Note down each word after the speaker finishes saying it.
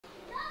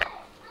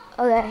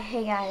Okay,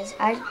 hey guys,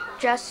 I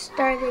just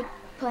started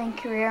playing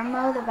career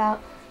mode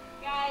about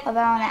an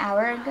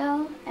hour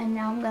ago, and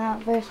now I'm gonna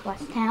verse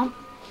West Ham.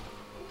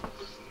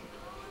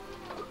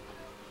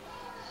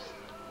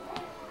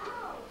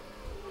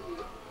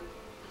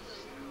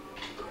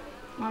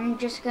 I'm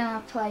just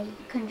gonna play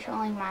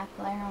controlling my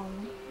player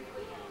only.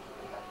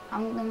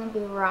 I'm gonna be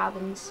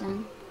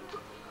Robinson.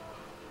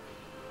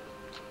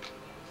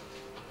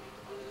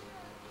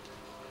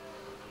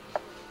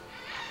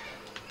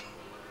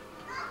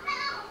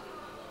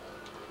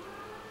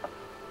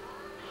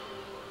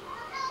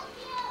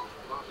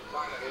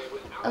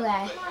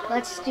 Okay,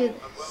 let's do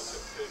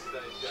this.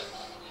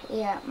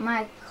 Yeah,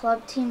 my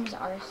club team's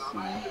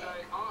Arsenal.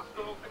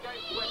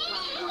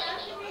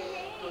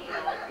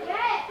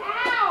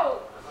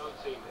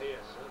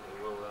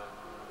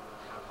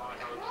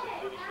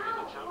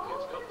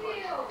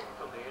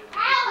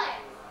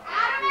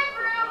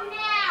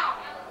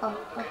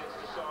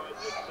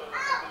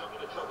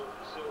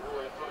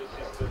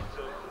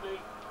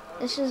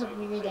 This is a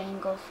weird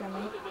angle for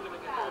me.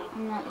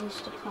 I'm not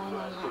used to playing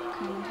on that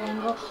kind of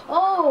angle.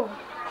 Oh!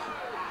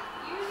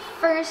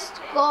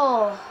 First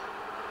goal.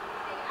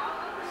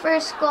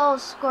 First goal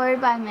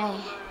scored by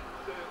me.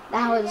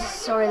 That was a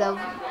sort of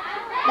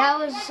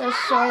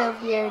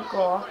weird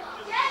goal.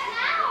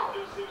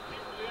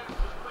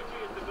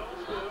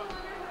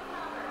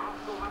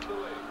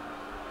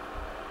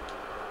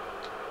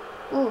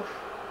 Oof.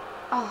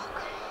 Oh,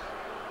 God.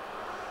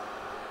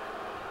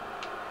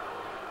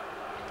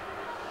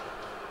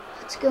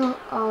 Let's go.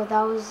 Oh,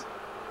 that was...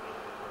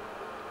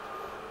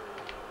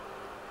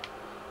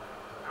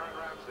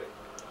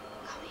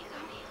 Got me.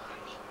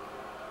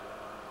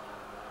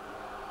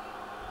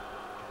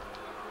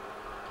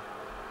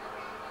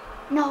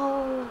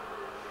 No.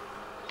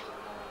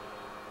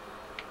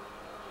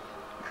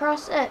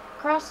 Cross it.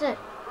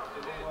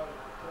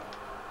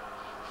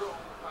 Strong,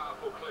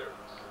 powerful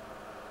clearance.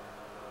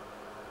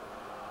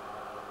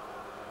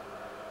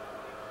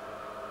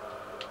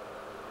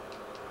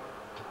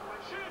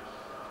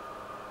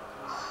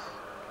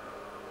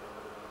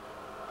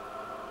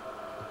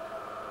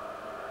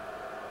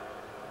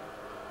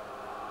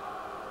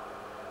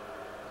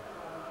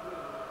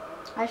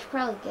 I should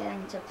probably get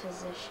into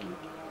position.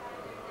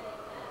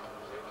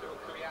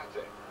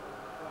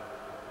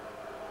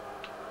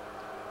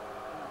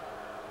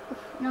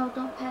 No,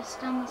 don't pass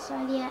down the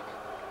side yet.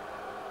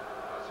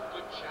 That's a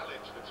good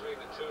challenge between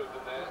the two of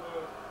them there.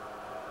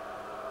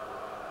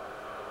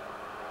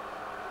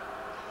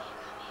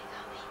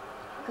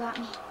 Got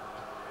me.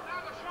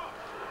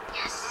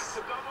 Yes.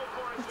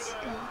 Let's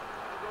go.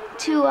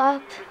 2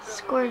 up,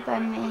 scored by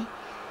me.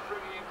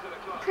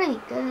 Pretty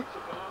good.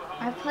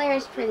 My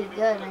player's pretty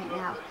good right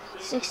now.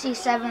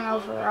 67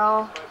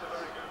 overall.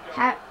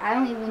 I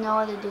don't even know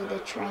how to do the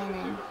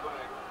training.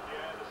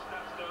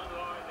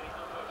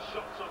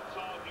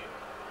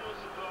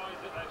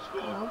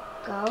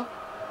 Go.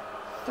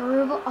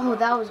 Through. Oh,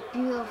 that was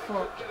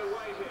beautiful.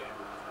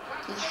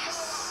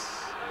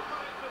 Yes.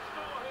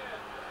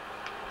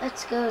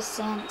 Let's go,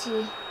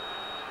 Santi.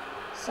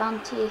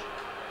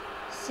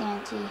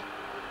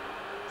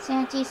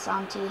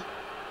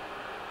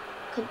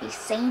 Could be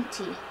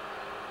Sainty.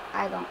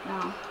 I don't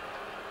know.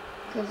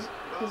 Cause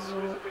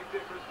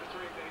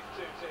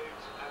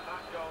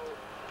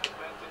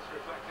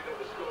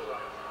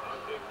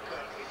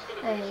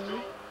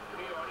hey.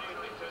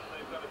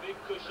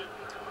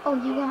 Oh,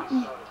 you got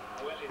me.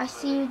 I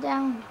see you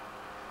down.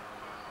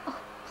 Oh,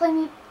 play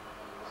me.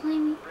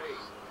 You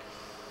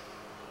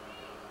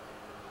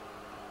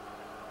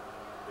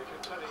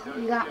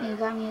got me.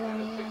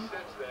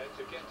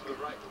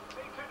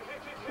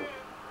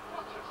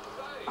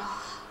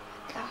 Oh,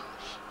 gosh.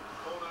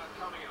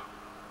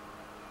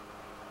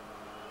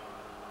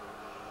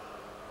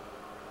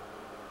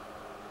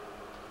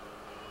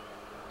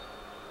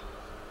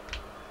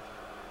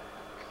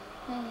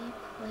 Okay,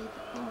 play the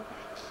ball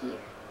back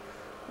here.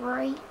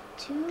 Right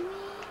to me.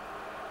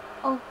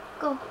 Oh,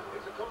 go.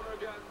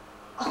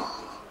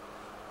 Oh.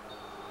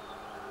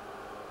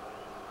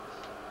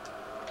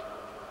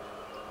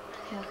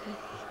 Okay.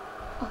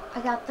 Oh,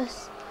 I got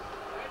this.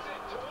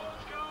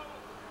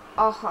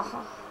 Oh.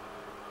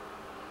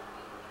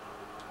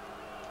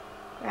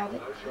 Grab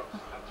it.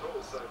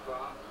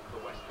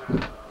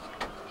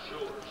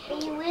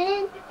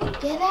 Aylin,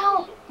 get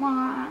out,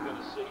 Mom.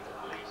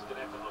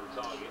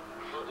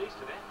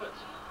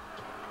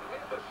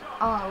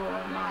 Oh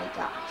my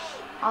gosh.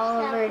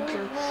 Oliver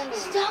Drew.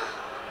 Stop.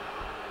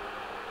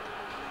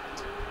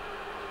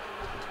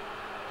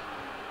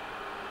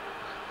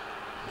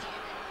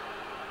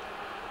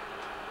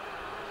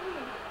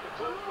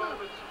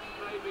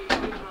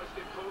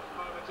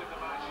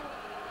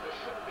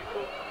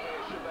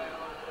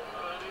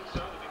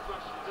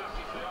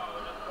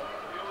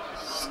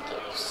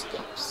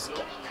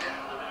 Skip.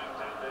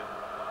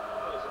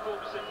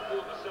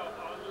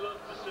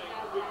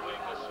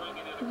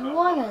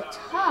 What a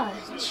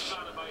touch.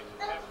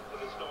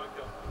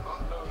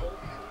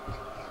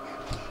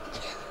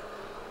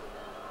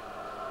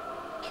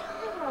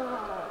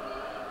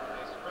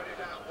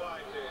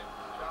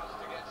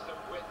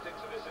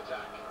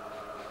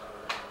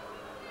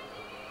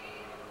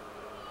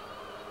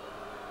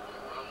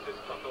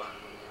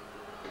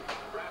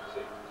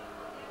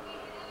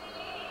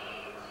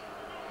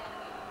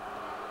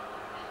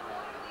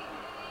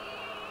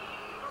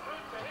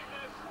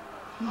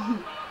 What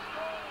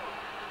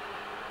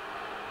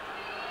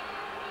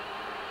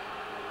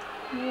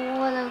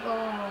a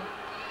goal.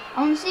 I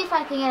want to see if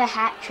I can get a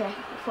hat trick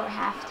before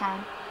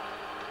halftime.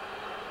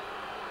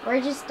 We're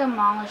just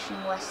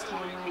demolishing West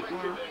Ham right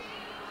now.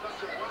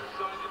 Such a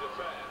one-sided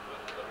affair,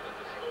 but look at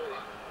the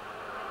scoreline.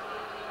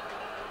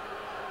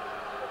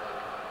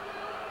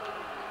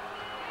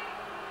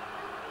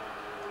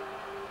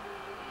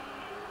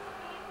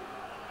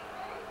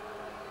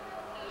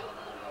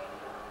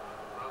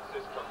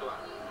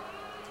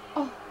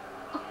 Oh,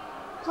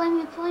 play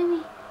me, play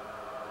me.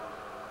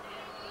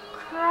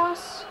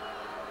 Cross.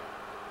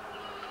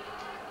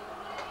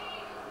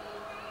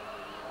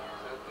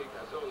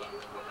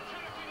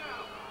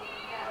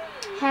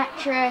 Hat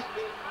trick.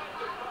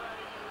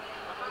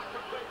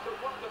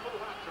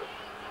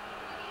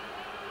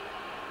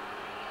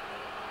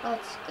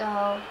 Let's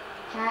go.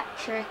 Hat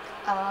trick.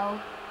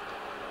 Oh.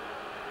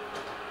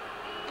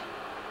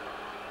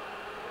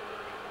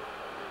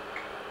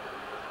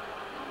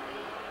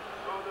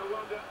 No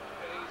wonder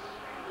he's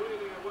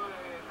wheeling away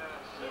in a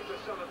super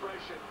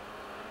celebration.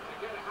 To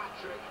get a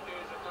hat-trick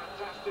is a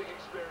fantastic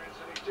experience,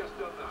 and he's just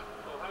done that.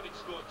 Well, having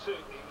scored two,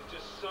 he was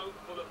just so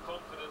full of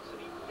confidence, and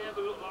he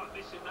never looked like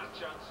missing that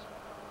chance.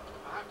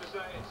 I have to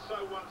say, it's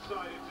so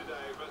one-sided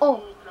today, but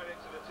all credit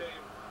to the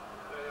team.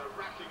 They are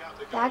racking up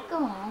the goals. That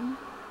go on.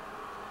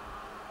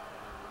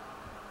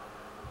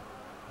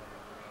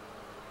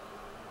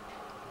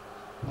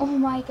 Oh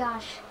my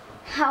gosh.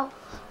 How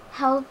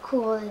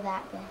cool would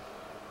that been?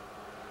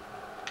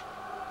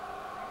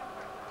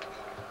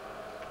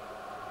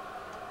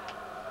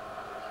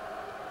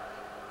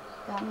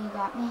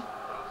 Got me.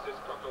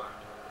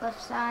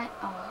 Left side.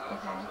 Oh,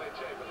 okay.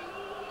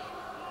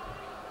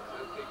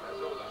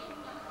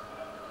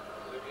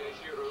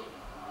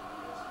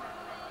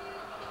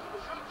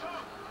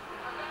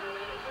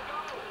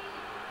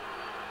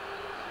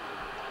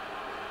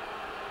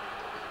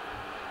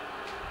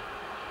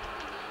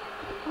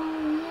 Oh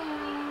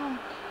yeah.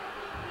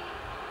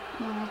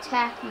 You want to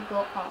attack, you go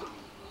up.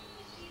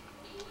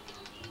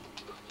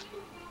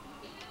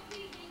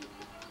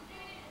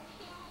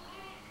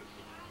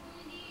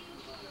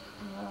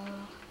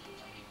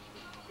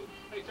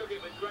 He took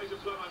it with great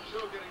aplomb. I'm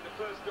sure getting the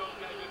first goal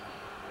gave him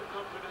the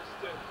confidence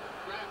to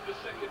grab the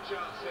second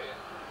chance here.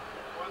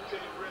 One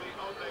team really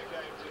on their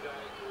game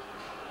today,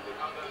 the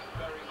other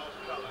very off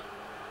colour.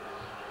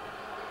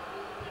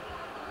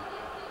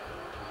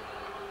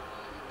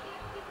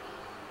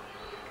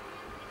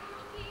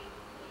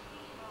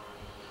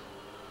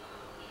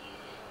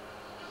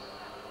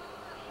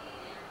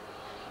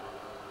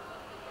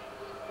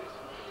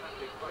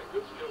 Quite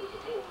good skill with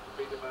the ball to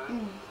beat the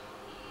man.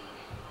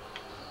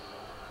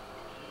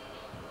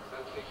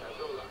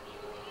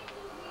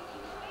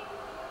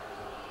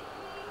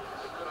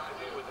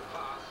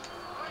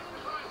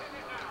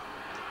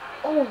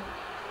 Oh,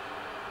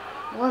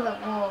 what a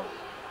goal.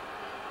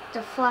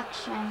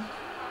 Deflection.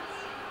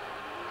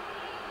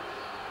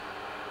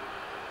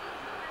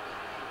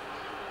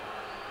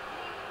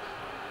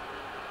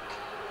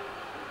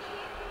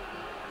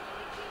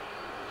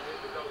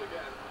 Here's the goal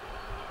again.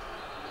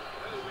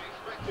 Well, we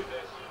expected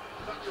this.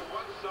 Such a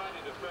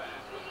one-sided affair,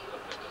 but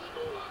look at the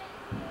scoreline.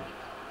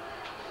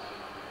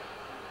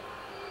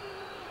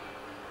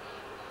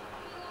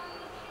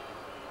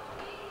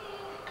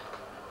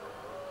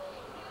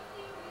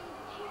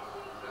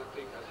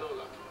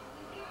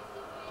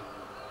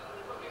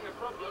 Looking a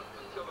problem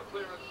until the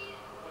clearance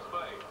was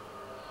made.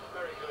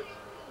 Very good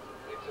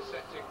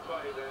intercepting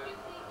play there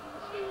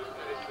to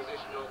get his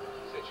positional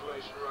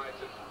situation right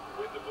and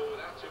win the ball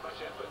without too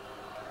much effort.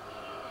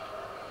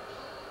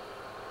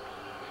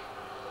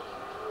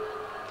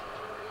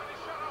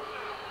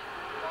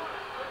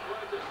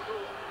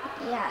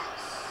 Yes.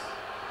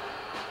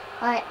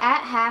 Alright,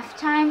 at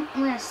halftime,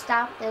 I'm going to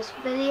stop this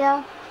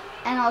video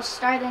and I'll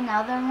start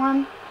another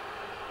one.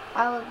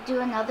 I'll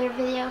do another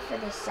video for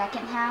the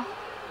second half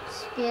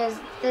because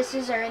this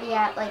is already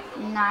at like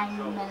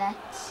 9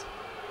 minutes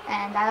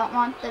and I don't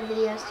want the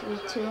videos to be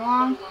too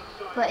long,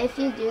 but if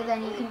you do,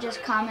 then you can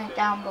just comment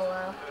down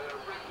below.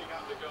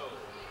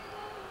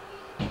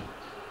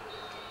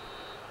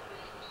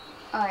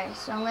 Alright,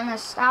 so I'm going to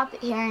stop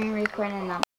it here and record another.